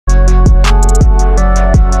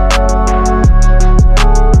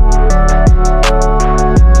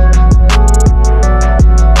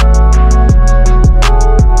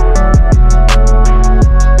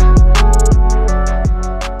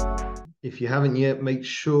haven't yet, make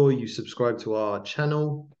sure you subscribe to our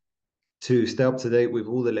channel to stay up to date with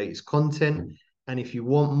all the latest content. And if you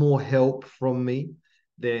want more help from me,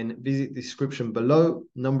 then visit the description below.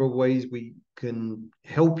 Number of ways we can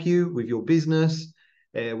help you with your business.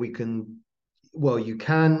 You can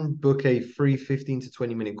book a free 15 to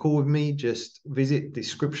 20-minute call with me. Just visit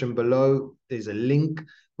description below. There's a link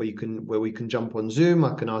where we can jump on Zoom.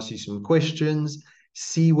 I can ask you some questions,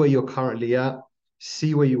 see where you're currently at,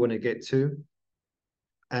 see where you want to get to,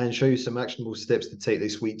 and show you some actionable steps to take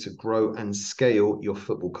this week to grow and scale your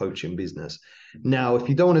football coaching business. Now, if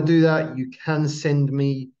you don't want to do that, you can send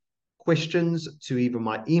me questions to either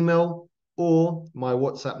my email or my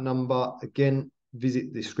WhatsApp number. Again,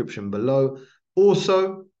 visit the description below.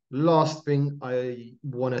 Also, last thing I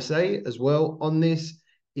want to say as well on this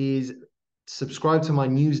is subscribe to my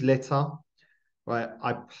newsletter. Right,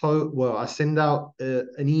 I send out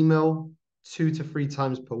an email 2 to 3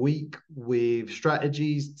 times per week with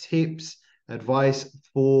strategies, tips, advice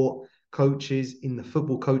for coaches in the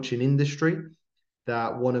football coaching industry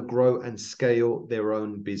that want to grow and scale their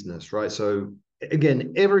own business, right? So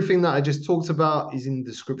again, everything that I just talked about is in the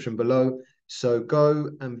description below. So go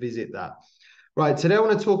and visit that. Right, today I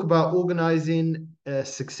want to talk about organizing a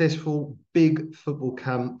successful big football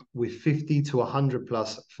camp with 50 to 100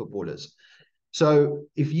 plus footballers. So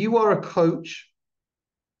if you are a coach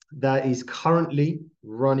that is currently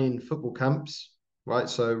running football camps, right?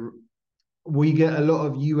 So we get a lot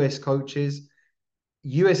of US coaches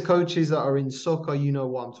that are in soccer. You know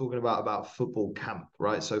what I'm talking about football camp,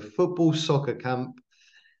 right? So football, soccer camp,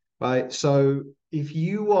 right? So if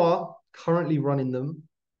you are currently running them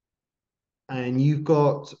and you've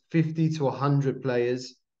got 50 to 100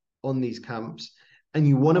 players on these camps and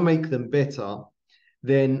you want to make them better,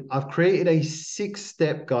 then I've created a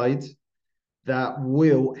 6-step guide that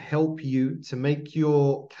will help you to make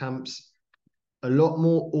your camps a lot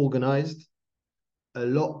more organized, a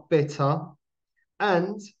lot better,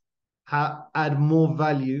 and add more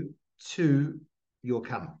value to your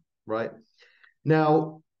camp, right?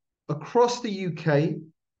 Now, across the UK,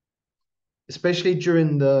 especially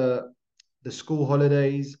during the school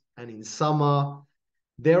holidays and in summer,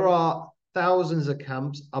 there are thousands of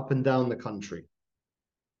camps up and down the country,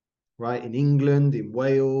 right? In England, in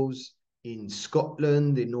Wales, in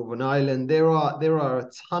Scotland, in Northern Ireland, there are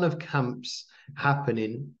a ton of camps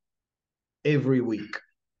happening every week,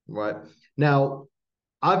 right? Now,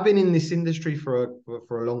 I've been in this industry for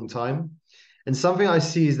a long time, and something I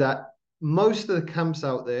see is that most of the camps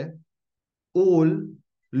out there all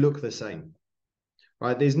look the same,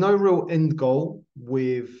 right? There's no real end goal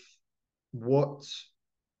with what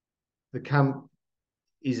the camp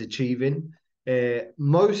is achieving.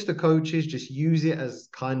 Most of the coaches just use it as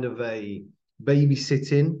kind of a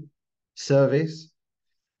babysitting service.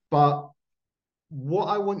 But what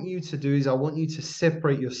I want you to do is I want you to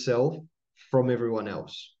separate yourself from everyone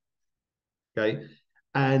else, okay?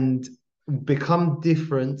 And become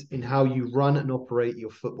different in how you run and operate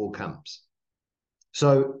your football camps.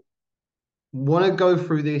 So want to go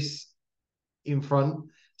through this in front,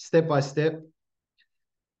 step by step,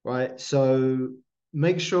 right? So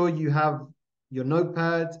make sure you have your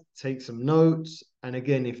notepad, take some notes. And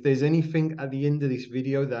again, if there's anything at the end of this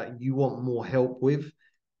video that you want more help with,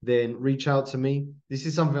 then reach out to me. This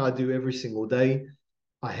is something I do every single day.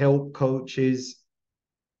 I help coaches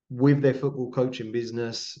with their football coaching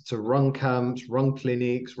business to run camps, run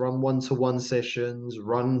clinics, run one-to-one sessions,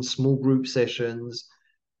 run small group sessions,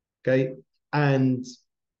 okay? And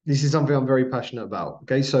this is something I'm very passionate about,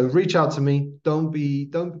 okay? So reach out to me. Don't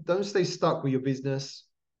stay stuck with your business.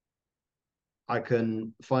 I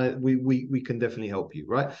can find, we can definitely help you,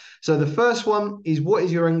 right? So the first one is, what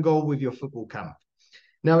is your end goal with your football camp?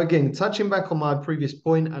 Now, again, touching back on my previous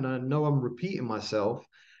point, and I know I'm repeating myself,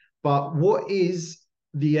 but what is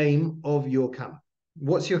the aim of your camp?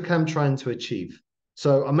 What's your camp trying to achieve?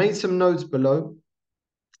 So I made some notes below.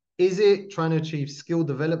 Is it trying to achieve skill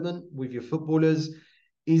development with your footballers?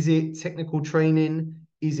 Is it technical training?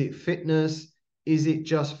 Is it fitness? Is it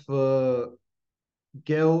just for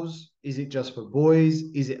girls? Is it just for boys?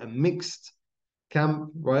 Is it a mixed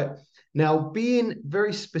camp, right? Now, being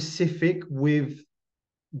very specific with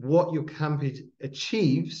what your camp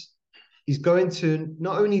achieves is going to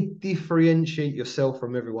not only differentiate yourself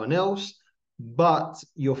from everyone else, but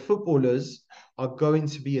your footballers are going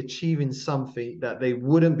to be achieving something that they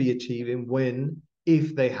wouldn't be achieving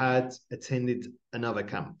if they had attended another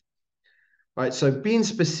camp. Right, so being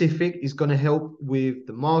specific is going to help with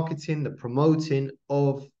the marketing, the promoting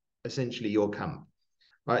of essentially your camp.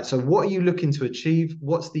 Right, so what are you looking to achieve?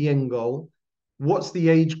 What's the end goal? What's the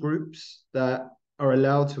age groups that are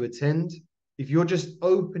allowed to attend? If you're just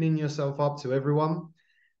opening yourself up to everyone,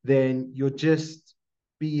 then you're just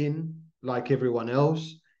being like everyone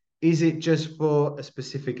else. Is it just for a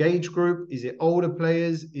specific age group? Is it older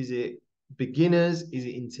players? Is it beginners? Is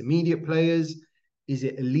it intermediate players? Is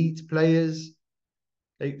it elite players?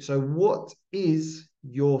 Okay, so what is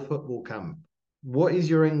your football camp? What is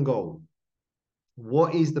your end goal?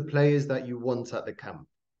 What is the players that you want at the camp?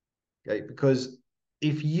 Okay, because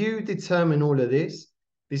if you determine all of this,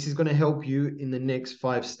 this is going to help you in the next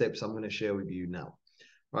 5 steps I'm going to share with you now.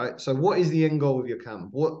 Right. So what is the end goal of your camp?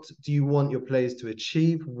 What do you want your players to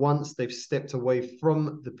achieve once they've stepped away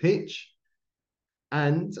from the pitch?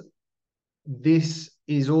 And this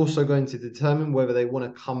is also going to determine whether they want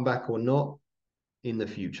to come back or not in the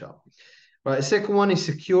future. Right. The second one is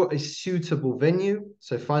secure a suitable venue.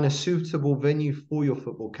 So find a suitable venue for your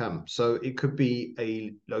football camp. So it could be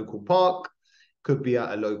a local park, could be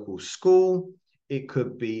at a local school, it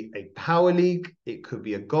could be a power league, it could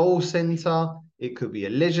be a goal center, it could be a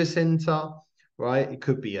leisure center, right? It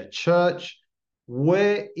could be a church.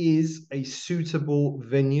 Where is a suitable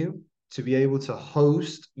venue to be able to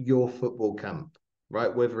host your football camp,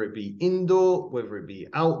 right? Whether it be indoor, whether it be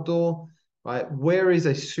outdoor, right? Where is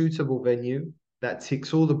a suitable venue that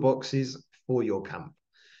ticks all the boxes for your camp,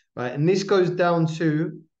 right? And this goes down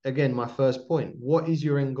to, again, my first point. What is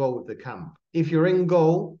your end goal with the camp? If your end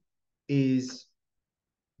goal is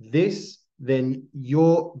this, then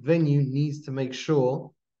your venue needs to make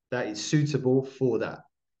sure that it's suitable for that.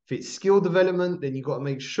 If it's skill development, then you've got to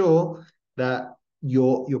make sure that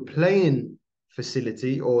your playing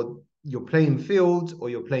facility or your playing field or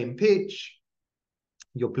your playing pitch,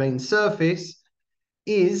 your playing surface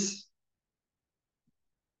is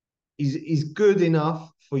good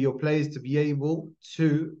enough for your players to be able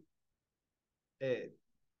to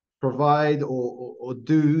provide or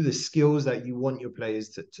do the skills that you want your players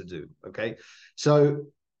to do. Okay. So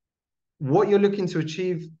what you're looking to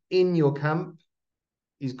achieve in your camp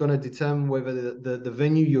is going to determine whether the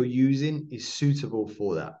venue you're using is suitable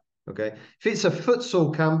for that. Okay. If it's a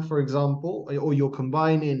futsal camp, for example, or you're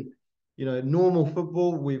combining, normal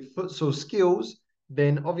football with futsal skills,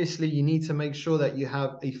 then obviously you need to make sure that you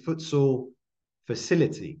have a futsal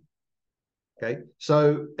facility. Okay.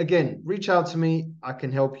 So again, reach out to me. I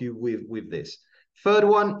can help you with this. Third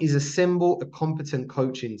one is assemble a competent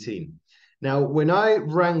coaching team. Now, when I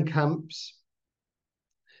ran camps,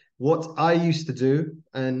 what I used to do,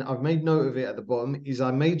 and I've made note of it at the bottom, is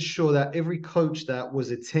I made sure that every coach that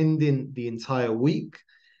was attending the entire week,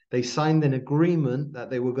 they signed an agreement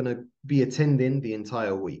that they were going to be attending the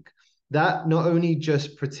entire week. That not only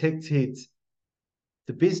just protected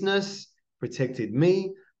the business, protected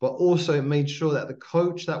me, but also it made sure that the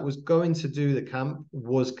coach that was going to do the camp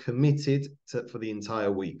was committed for the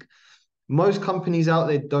entire week. Most companies out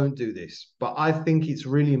there don't do this, but I think it's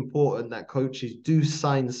really important that coaches do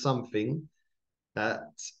sign something that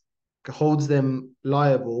holds them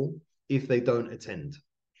liable if they don't attend.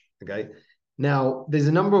 Okay. Now, there's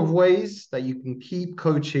a number of ways that you can keep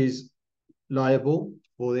coaches liable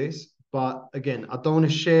for this, but again, I don't want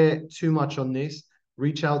to share too much on this.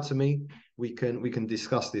 Reach out to me. We can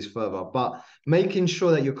discuss this further, but making sure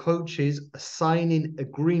that your coaches are signing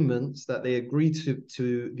agreements that they agree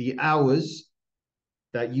to the hours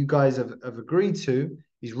that you guys have agreed to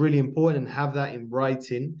is really important, and have that in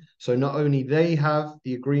writing. So not only they have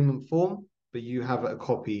the agreement form, but you have a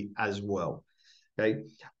copy as well. Okay.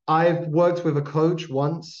 I've worked with a coach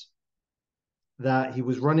once that he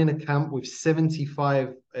was running a camp with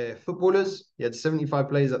 75 footballers. He had 75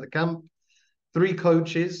 players at the camp, 3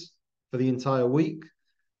 coaches for the entire week,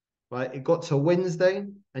 right? It got to Wednesday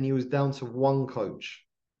and he was down to 1 coach,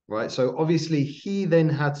 right? So obviously he then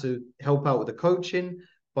had to help out with the coaching,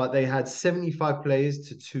 but they had 75 players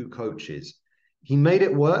to 2 coaches. He made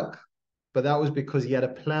it work, but that was because he had a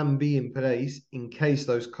plan B in place in case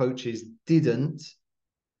those coaches didn't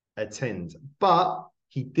attend. But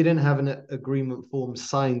he didn't have an agreement form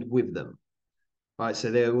signed with them, right?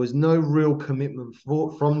 So there was no real commitment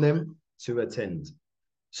from them to attend.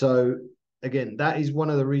 So again, that is one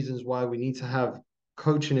of the reasons why we need to have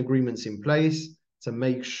coaching agreements in place to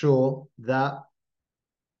make sure that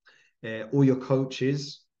all your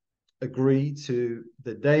coaches agree to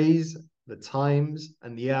the days, the times,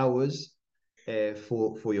 and the hours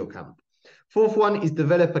for your camp. Fourth one is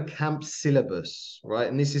develop a camp syllabus, right?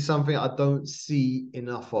 And this is something I don't see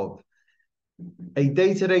enough of. A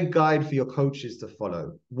day-to-day guide for your coaches to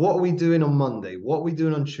follow. What are we doing on Monday? What are we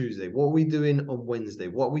doing on Tuesday? What are we doing on Wednesday?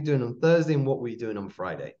 What are we doing on Thursday? And what are we doing on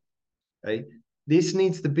Friday? Okay. This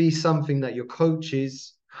needs to be something that your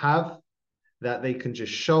coaches have, that they can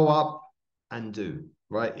just show up and do,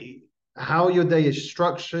 right? how your day is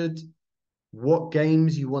structured, what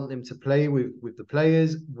games you want them to play with the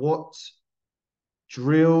players, what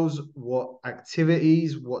drills, what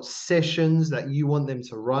activities, what sessions that you want them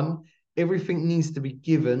to run. Everything needs to be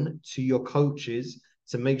given to your coaches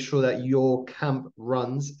to make sure that your camp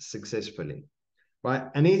runs successfully, right?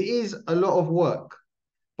 And it is a lot of work,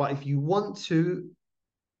 but if you want to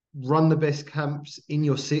run the best camps in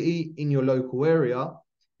your city, in your local area,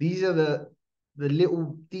 these are the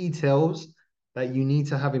little details that you need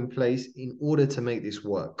to have in place in order to make this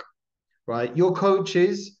work, right? Your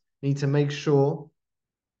coaches need to make sure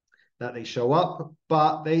that they show up,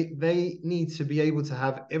 but they need to be able to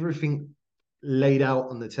have everything laid out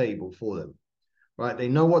on the table for them, right? They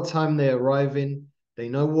know what time they're arriving. They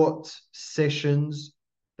know what sessions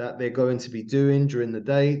that they're going to be doing during the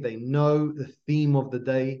day. They know the theme of the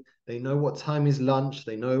day. They know what time is lunch.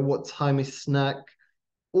 They know what time is snack.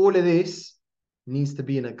 All of this needs to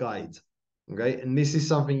be in a guide, okay? And this is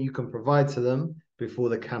something you can provide to them before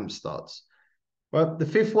the camp starts. Right. The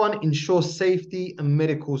fifth one, ensure safety and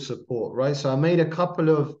medical support, right? So I made a couple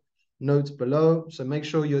of notes below. So make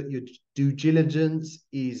sure your due diligence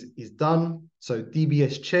is done. So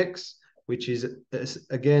DBS checks, which is,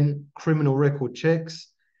 again, criminal record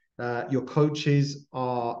checks. Your coaches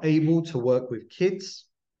are able to work with kids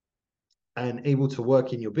and able to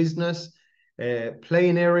work in your business.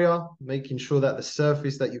 Playing area, making sure that the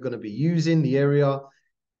surface that you're going to be using, the area,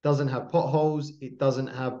 doesn't have potholes, it doesn't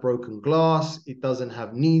have broken glass, it doesn't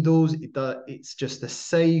have needles, it's just a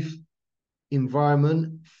safe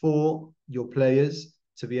environment for your players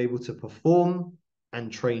to be able to perform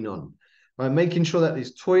and train on. By making sure that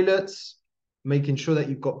there's toilets, making sure that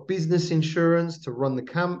you've got business insurance to run the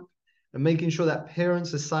camp, and making sure that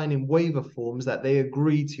parents are signing waiver forms that they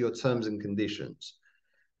agree to your terms and conditions.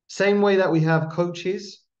 Same way that we have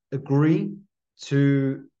coaches agree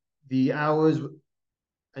to the hours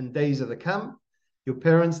and days of the camp, your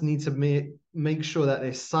parents need to make sure that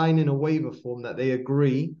they're signing a waiver form that they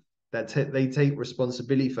agree that they take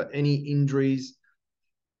responsibility for any injuries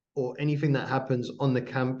or anything that happens on the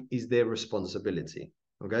camp is their responsibility.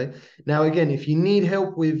 Okay. Now, again, if you need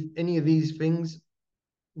help with any of these things,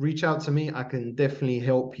 reach out to me. I can definitely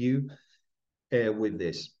help you with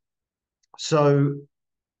this. So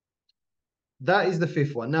that is the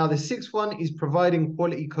fifth one. Now, the sixth one is providing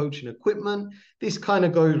quality coaching equipment. This kind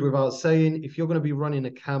of goes without saying. If you're going to be running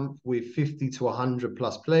a camp with 50 to 100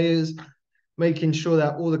 plus players, making sure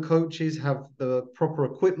that all the coaches have the proper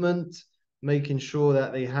equipment, making sure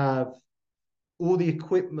that they have all the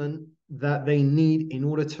equipment that they need in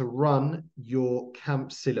order to run your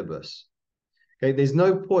camp syllabus. Okay, there's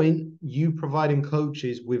no point you providing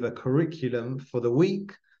coaches with a curriculum for the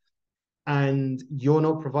week and you're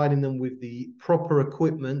not providing them with the proper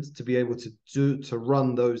equipment to be able to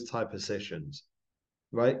run those type of sessions,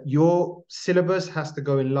 right? Your syllabus has to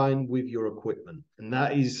go in line with your equipment, and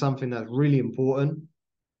that is something that's really important.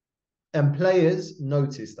 And players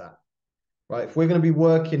notice that, right? If we're going to be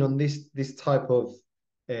working on this type of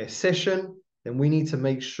session, then we need to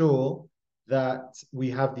make sure that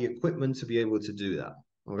we have the equipment to be able to do that.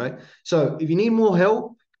 Okay. So if you need more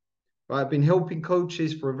help, right, I've been helping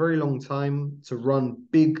coaches for a very long time to run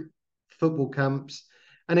big football camps.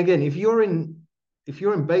 And again, if you're in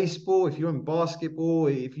baseball, if you're in basketball,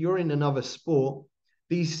 if you're in another sport,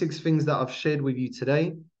 these 6 things that I've shared with you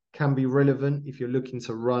today can be relevant if you're looking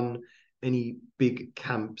to run any big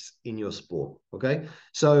camps in your sport. Okay.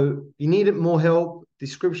 So if you need more help,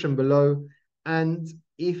 description below. And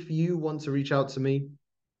if you want to reach out to me,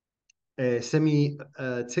 send me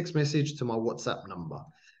a text message to my WhatsApp number.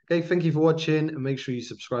 Okay, thank you for watching, and make sure you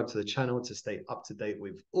subscribe to the channel to stay up to date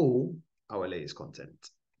with all our latest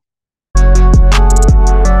content.